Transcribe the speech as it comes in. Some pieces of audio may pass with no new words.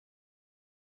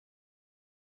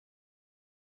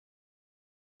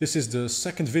This is the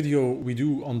second video we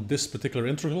do on this particular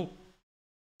integral.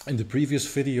 In the previous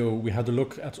video, we had a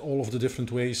look at all of the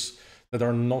different ways that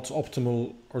are not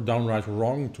optimal or downright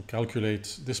wrong to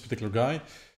calculate this particular guy.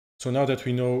 So now that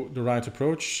we know the right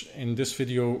approach, in this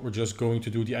video, we're just going to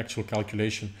do the actual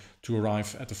calculation to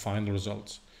arrive at the final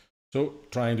result. So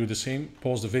try and do the same,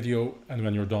 pause the video, and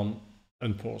when you're done,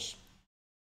 unpause.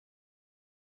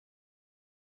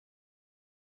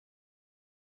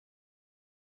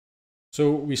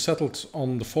 So we settled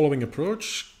on the following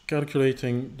approach,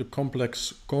 calculating the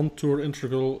complex contour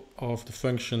integral of the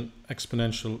function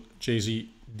exponential jz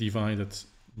divided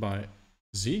by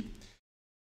z.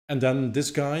 And then this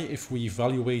guy, if we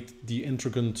evaluate the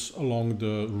integrand along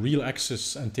the real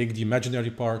axis and take the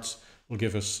imaginary part, will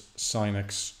give us sine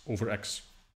x over x.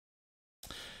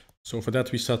 So for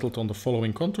that we settled on the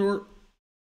following contour,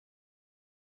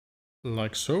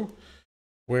 like so,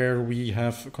 where we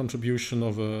have a contribution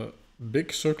of a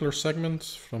big circular segment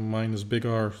from minus big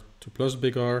R to plus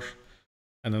big R,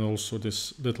 and then also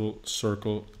this little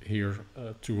circle here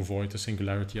to avoid the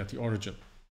singularity at the origin.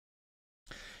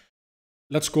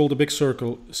 Let's call the big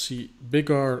circle C big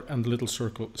R and the little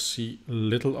circle C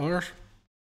little r.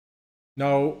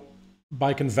 Now,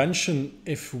 by convention,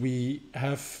 if we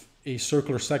have a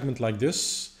circular segment like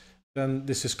this, then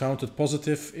this is counted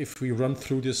positive if we run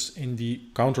through this in the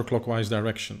counterclockwise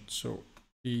direction. So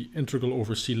the integral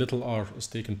over C little r is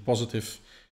taken positive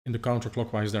in the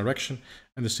counterclockwise direction,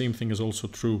 and the same thing is also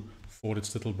true for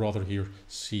its little brother here,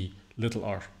 C little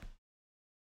r.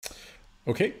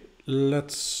 Okay,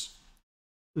 let's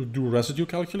do residue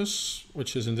calculus,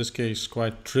 which is in this case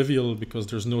quite trivial because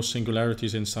there's no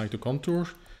singularities inside the contour.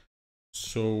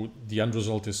 So the end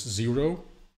result is 0,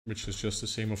 which is just the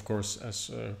same, of course,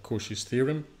 as Cauchy's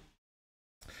theorem.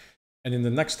 And in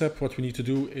the next step, what we need to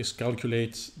do is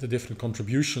calculate the different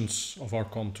contributions of our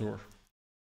contour.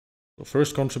 The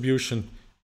first contribution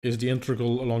is the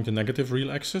integral along the negative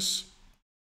real axis.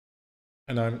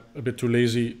 And I'm a bit too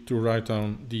lazy to write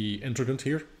down the integrand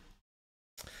here.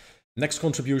 Next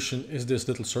contribution is this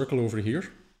little circle over here.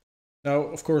 Now,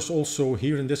 of course, also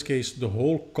here in this case, the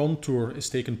whole contour is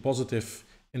taken positive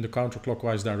in the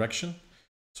counterclockwise direction.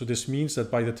 So this means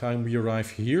that by the time we arrive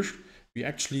here, we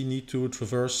actually need to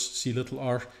traverse C little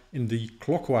r in the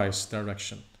clockwise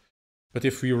direction. But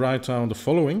if we write down the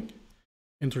following,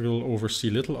 integral over C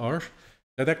little r,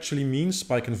 that actually means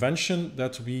by convention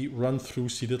that we run through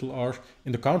C little r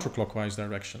in the counterclockwise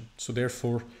direction. So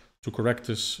therefore, to correct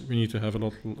this, we need to have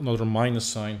another minus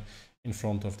sign in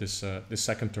front of this, this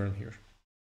second term here.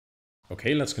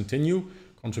 Okay, let's continue.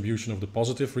 Contribution of the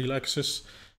positive real axis.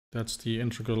 That's the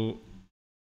integral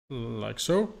like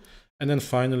so. And then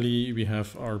finally, we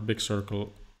have our big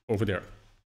circle over there.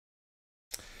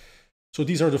 So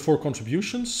these are the 4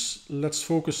 contributions. Let's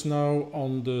focus now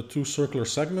on the 2 circular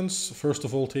segments. First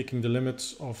of all, taking the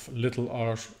limit of little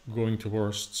r going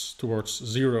towards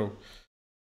 0.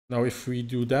 Now, if we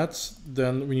do that,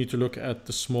 then we need to look at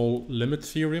the small limit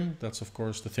theorem. That's, of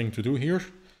course, the thing to do here.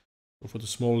 So for the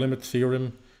small limit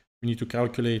theorem, we need to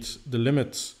calculate the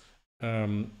limit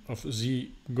of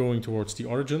z going towards the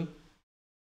origin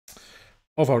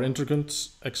of our integrand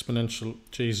exponential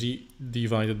jz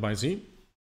divided by z.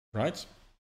 Right?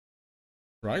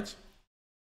 Right?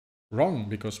 Wrong,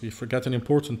 because we forget an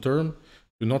important term.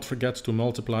 Do not forget to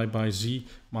multiply by z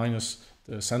minus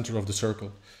the center of the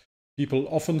circle. People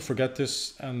often forget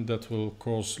this, and that will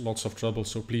cause lots of trouble,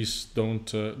 so please don't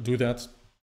do that.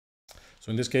 So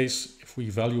in this case, if we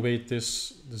evaluate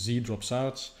this, the z drops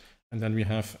out, and then we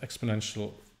have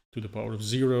exponential to the power of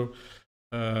 0.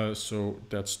 So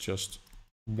that's just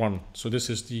 1. So this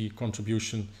is the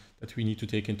contribution that we need to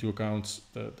take into account,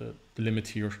 the limit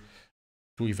here,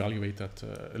 to evaluate that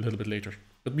a little bit later.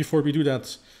 But before we do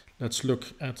that, let's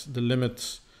look at the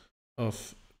limit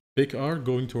of big R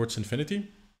going towards infinity.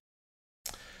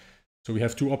 So we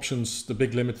have 2 options, the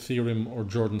big limit theorem or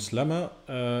Jordan's lemma.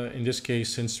 In this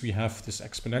case, since we have this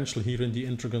exponential here in the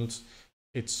integrand,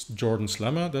 it's Jordan's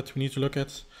lemma that we need to look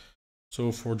at.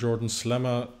 So for Jordan's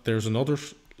lemma, there's another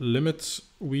limit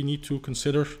we need to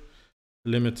consider,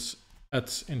 limit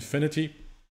at infinity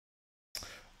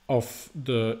of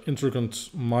the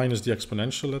integrand minus the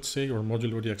exponential, let's say, or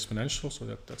modulo the exponential.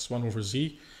 So that's 1 over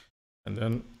z. And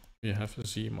then we have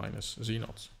z minus z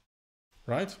naught,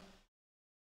 right?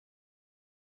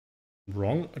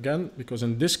 Wrong again, because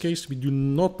in this case we do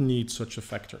not need such a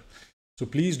factor. So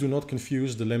please do not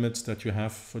confuse the limits that you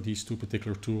have for these 2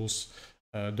 particular tools.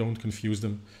 Don't confuse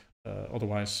them,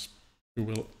 otherwise you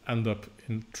will end up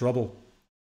in trouble.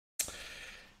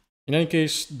 In any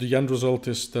case, the end result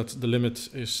is that the limit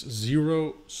is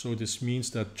 0. So this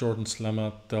means that Jordan's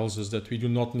lemma tells us that we do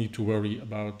not need to worry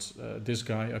about this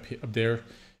guy up there,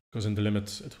 because in the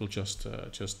limit it will just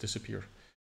disappear.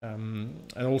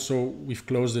 And also we've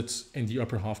closed it in the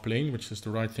upper half plane, which is the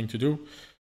right thing to do.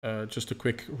 Just a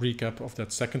quick recap of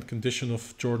that second condition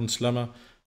of Jordan's lemma.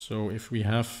 So if we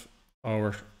have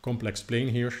our complex plane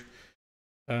here,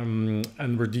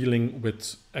 and we're dealing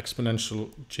with exponential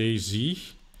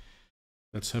jz,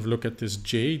 let's have a look at this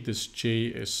j. This j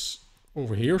is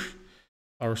over here.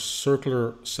 Our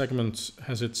circular segment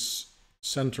has its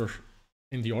center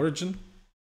in the origin.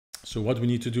 So what we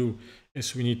need to do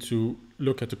is we need to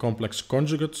look at the complex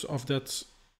conjugate of that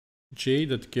j.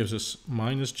 That gives us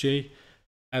minus j.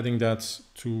 Adding that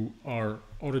to our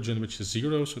origin, which is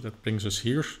 0, so that brings us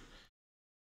here.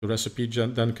 The recipe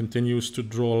then continues to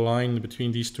draw a line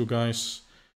between these two guys,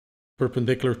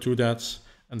 perpendicular to that,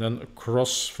 and then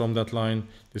across from that line,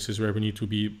 this is where we need to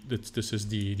be. This is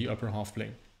the upper half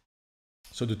plane.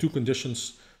 So the two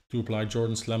conditions to apply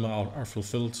Jordan's lemma are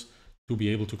fulfilled to be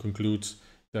able to conclude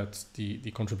that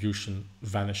the contribution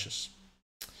vanishes.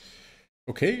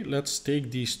 Okay, let's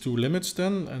take these two limits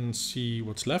then and see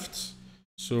what's left.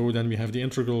 So then we have the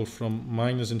integral from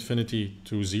 -infinity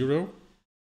to 0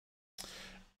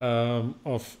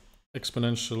 of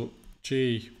exponential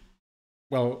j.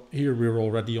 Well, here we're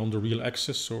already on the real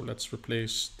axis, so let's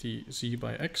replace the z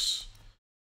by x.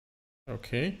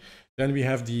 Okay, then we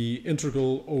have the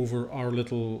integral over our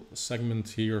little segment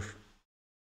here.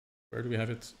 Where do we have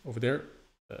it? Over there,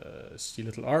 c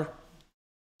little r.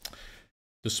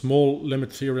 The small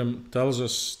limit theorem tells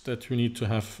us that we need to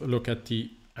have a look at the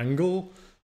angle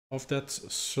of that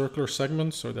circular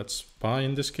segment, so that's pi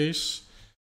in this case,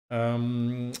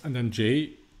 and then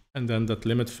j, and then that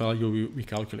limit value we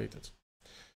calculated.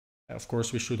 Of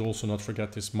course, we should also not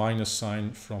forget this minus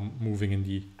sign from moving in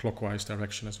the clockwise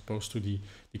direction as opposed to the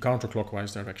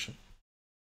counterclockwise direction.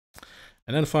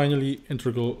 And then finally,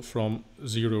 integral from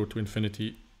 0 to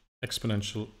infinity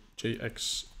exponential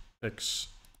jx x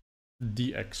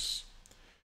dx,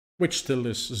 which still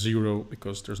is 0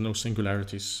 because there's no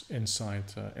singularities inside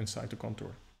the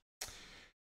contour.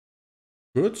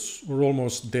 Good, we're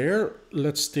almost there.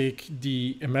 Let's take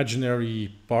the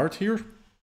imaginary part here.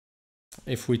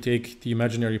 If we take the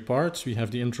imaginary part, we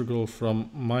have the integral from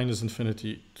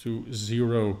 -infinity to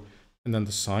 0, and then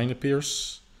the sign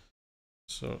appears.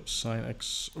 So sine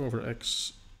x over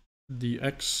x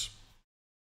dx.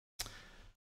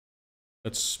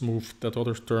 Let's move that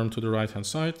other term to the right-hand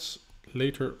side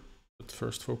later, but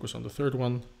first focus on the third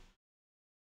one.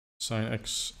 Sine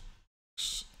x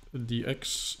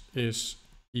dx is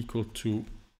equal to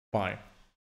pi.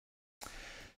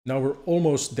 Now we're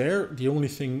almost there. The only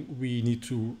thing we need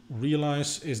to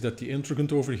realize is that the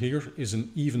integrand over here is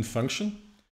an even function.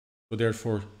 So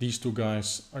therefore, these two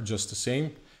guys are just the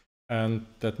same. And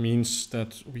that means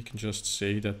that we can just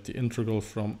say that the integral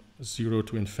from 0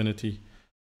 to infinity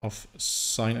of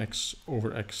sine x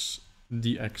over x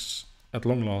dx at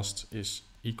long last is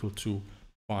equal to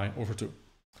pi over 2.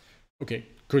 Okay,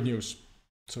 good news.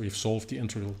 So we've solved the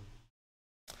integral.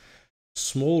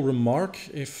 Small remark: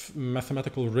 if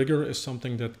mathematical rigor is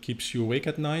something that keeps you awake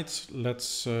at night,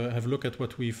 let's have a look at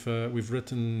what we've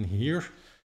written here.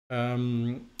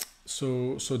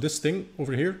 So this thing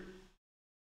over here,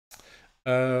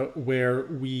 where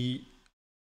we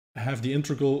have the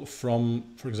integral from,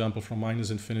 for example, from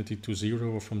 -infinity to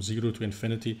 0 or from 0 to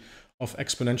infinity of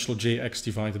exponential jx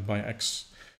divided by x.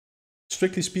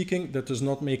 Strictly speaking, that does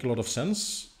not make a lot of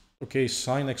sense. Okay,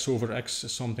 sine x over x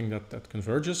is something that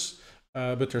converges.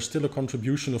 But there's still a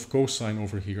contribution of cosine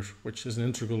over here, which is an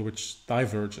integral which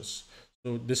diverges.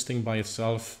 So this thing by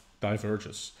itself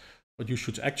diverges. What you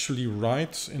should actually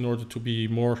write in order to be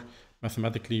more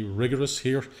mathematically rigorous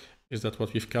here is that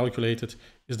what we've calculated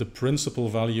is the principal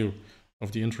value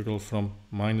of the integral from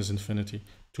 -infinity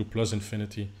to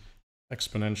 +infinity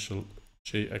exponential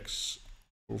jx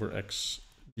over x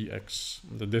dx.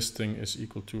 That this thing is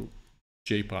equal to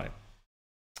j pi.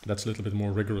 That's a little bit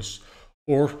more rigorous.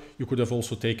 Or you could have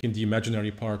also taken the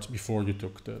imaginary part before you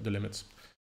took the limits.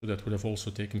 So that would have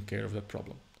also taken care of that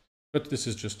problem. But this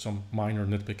is just some minor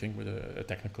nitpicking with a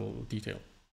technical detail.